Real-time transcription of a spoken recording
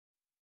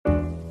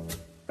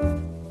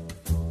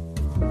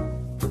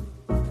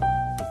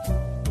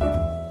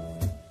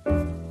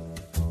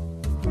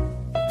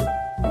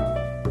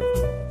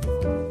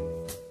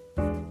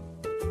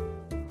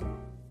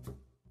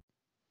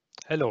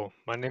Hello,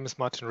 my name is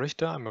Martin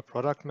Richter. I'm a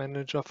product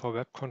manager for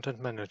web content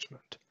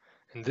management.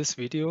 In this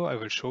video, I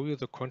will show you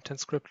the Content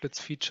Scriptlets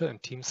feature in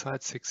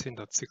Teamsite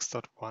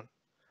 16.6.1.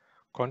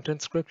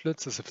 Content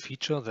Scriptlets is a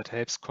feature that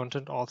helps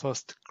content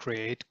authors to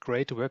create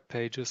great web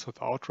pages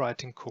without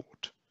writing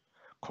code.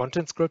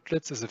 Content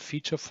Scriptlets is a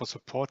feature for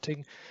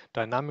supporting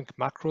dynamic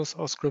macros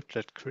or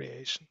scriptlet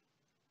creation.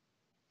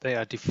 They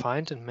are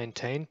defined and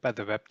maintained by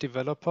the web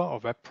developer or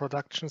web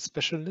production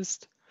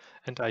specialist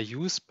and are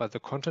used by the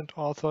content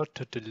author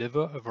to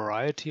deliver a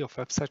variety of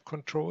website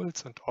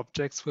controls and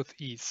objects with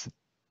ease.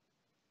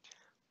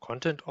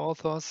 Content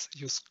authors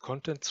use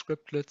content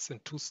scriptlets in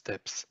two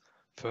steps.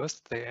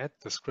 First, they add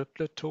the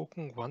scriptlet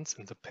token once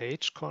in the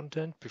page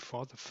content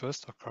before the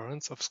first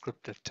occurrence of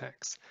scriptlet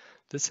tags.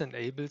 This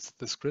enables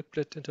the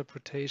scriptlet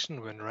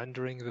interpretation when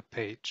rendering the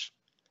page.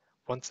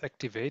 Once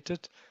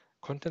activated,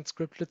 content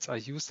scriptlets are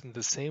used in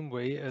the same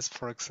way as,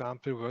 for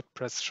example,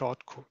 WordPress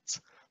shortcodes.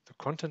 The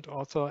content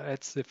author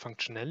adds the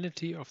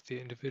functionality of the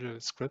individual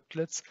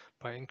scriptlets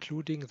by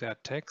including their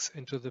tags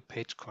into the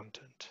page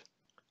content.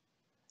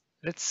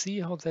 Let's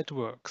see how that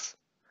works.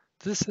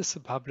 This is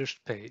a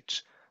published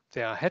page.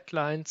 There are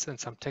headlines and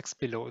some text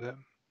below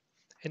them.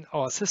 In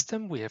our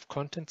system, we have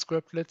content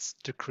scriptlets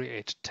to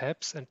create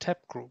tabs and tab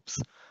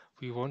groups.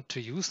 We want to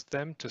use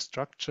them to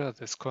structure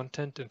this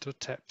content into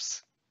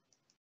tabs.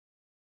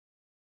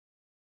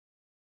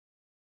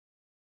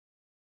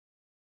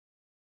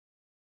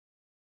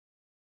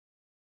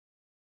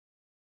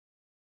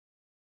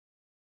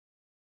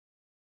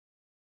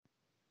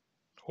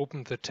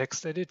 Open the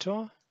text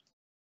editor.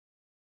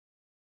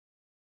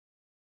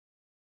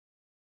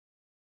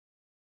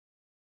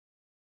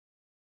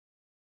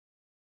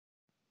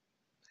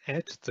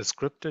 Add the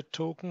scriptlet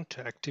token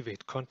to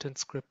activate content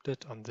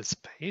scriptlet on this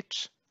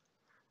page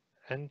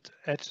and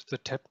add the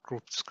tab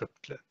group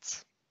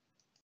scriptlets.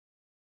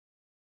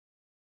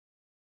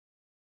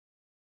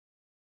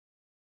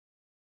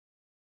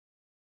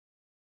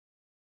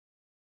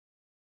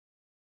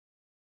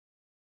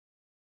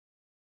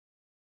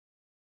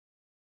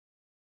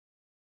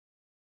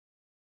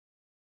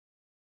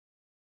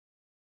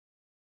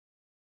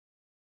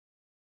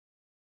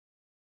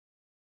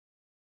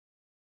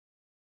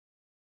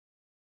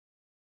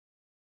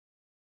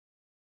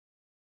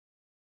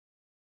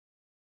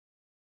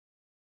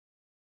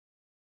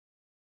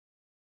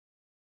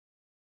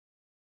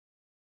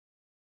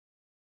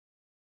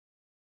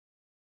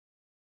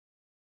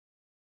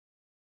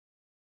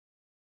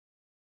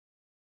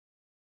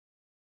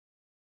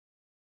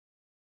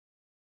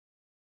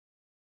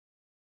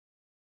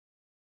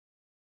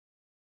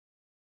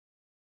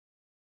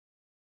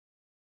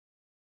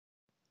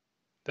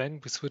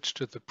 Then we switch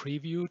to the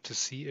preview to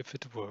see if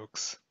it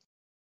works.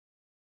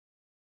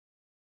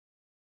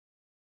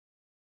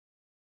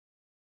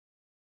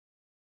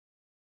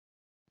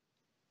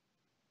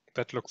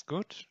 That looks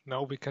good.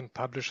 Now we can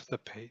publish the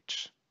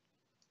page.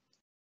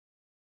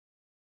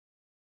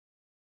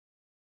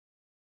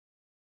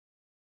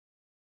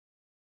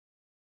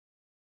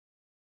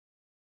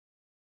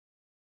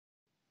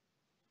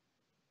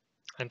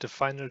 And a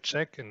final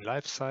check in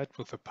live site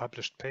with a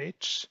published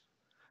page.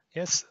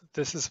 Yes,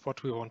 this is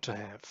what we want to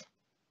have.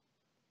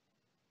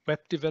 Web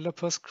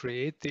developers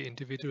create the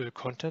individual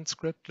content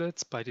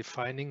scriptlets by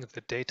defining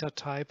the data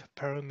type,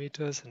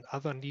 parameters, and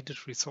other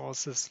needed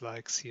resources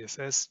like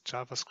CSS,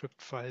 JavaScript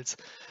files,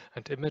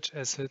 and image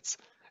assets,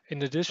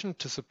 in addition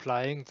to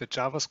supplying the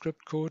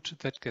JavaScript code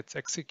that gets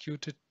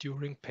executed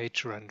during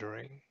page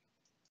rendering.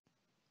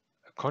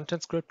 A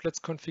content scriptlets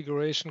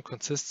configuration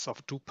consists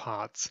of two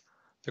parts: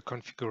 the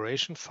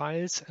configuration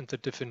files and the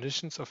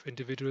definitions of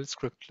individual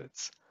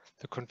scriptlets.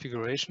 The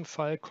configuration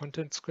file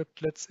content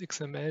scriptlets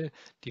XML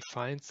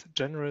defines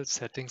general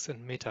settings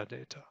and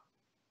metadata.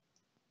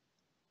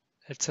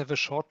 Let's have a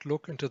short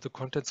look into the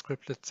content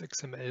scriptlets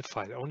XML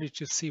file, only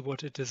to see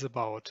what it is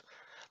about.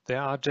 There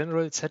are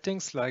general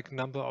settings like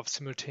number of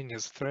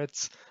simultaneous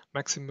threads,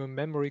 maximum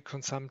memory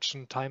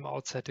consumption,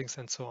 timeout settings,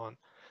 and so on.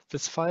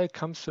 This file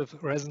comes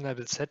with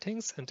reasonable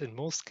settings, and in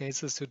most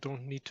cases you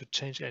don't need to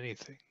change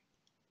anything.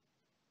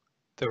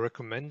 The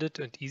recommended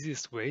and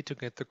easiest way to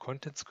get the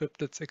content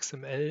scriptlets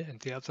XML and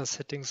the other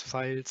settings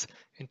files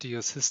into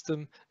your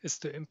system is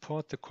to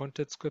import the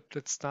content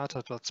scriptlets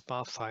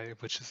data.spar file,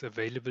 which is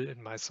available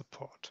in my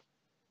support.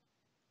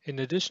 In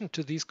addition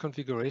to these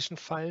configuration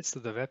files,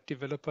 the web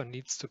developer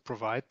needs to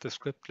provide the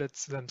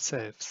scriptlets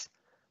themselves.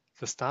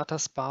 The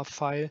starter.spar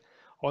file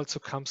also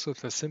comes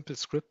with a simple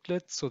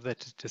scriptlet so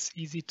that it is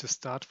easy to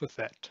start with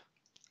that.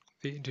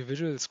 The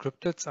individual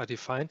scriptlets are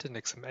defined in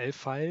XML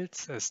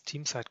files as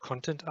Teamsite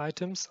content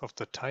items of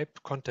the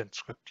type content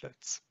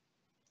scriptlets.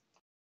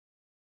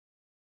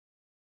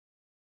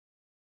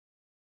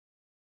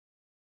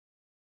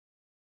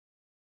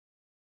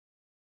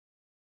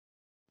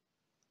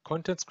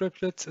 Content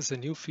scriptlets is a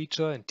new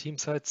feature in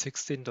Teamsite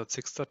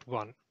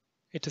 16.6.1.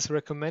 It is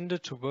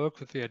recommended to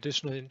work with the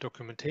additional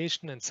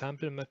documentation and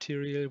sample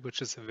material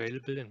which is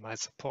available in my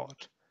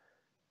support.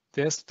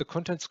 There's the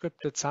Content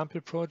Scriptlet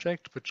sample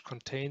project, which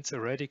contains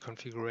a ready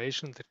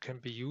configuration that can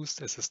be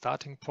used as a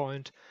starting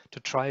point to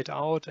try it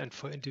out and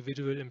for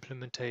individual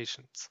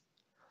implementations.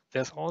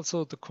 There's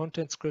also the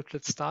Content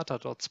Scriptlet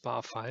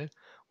starter.spar file,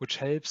 which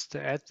helps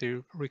to add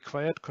the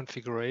required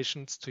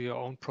configurations to your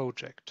own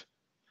project.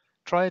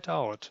 Try it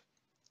out.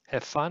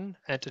 Have fun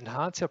and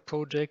enhance your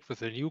project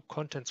with a new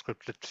Content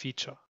Scriptlet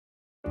feature.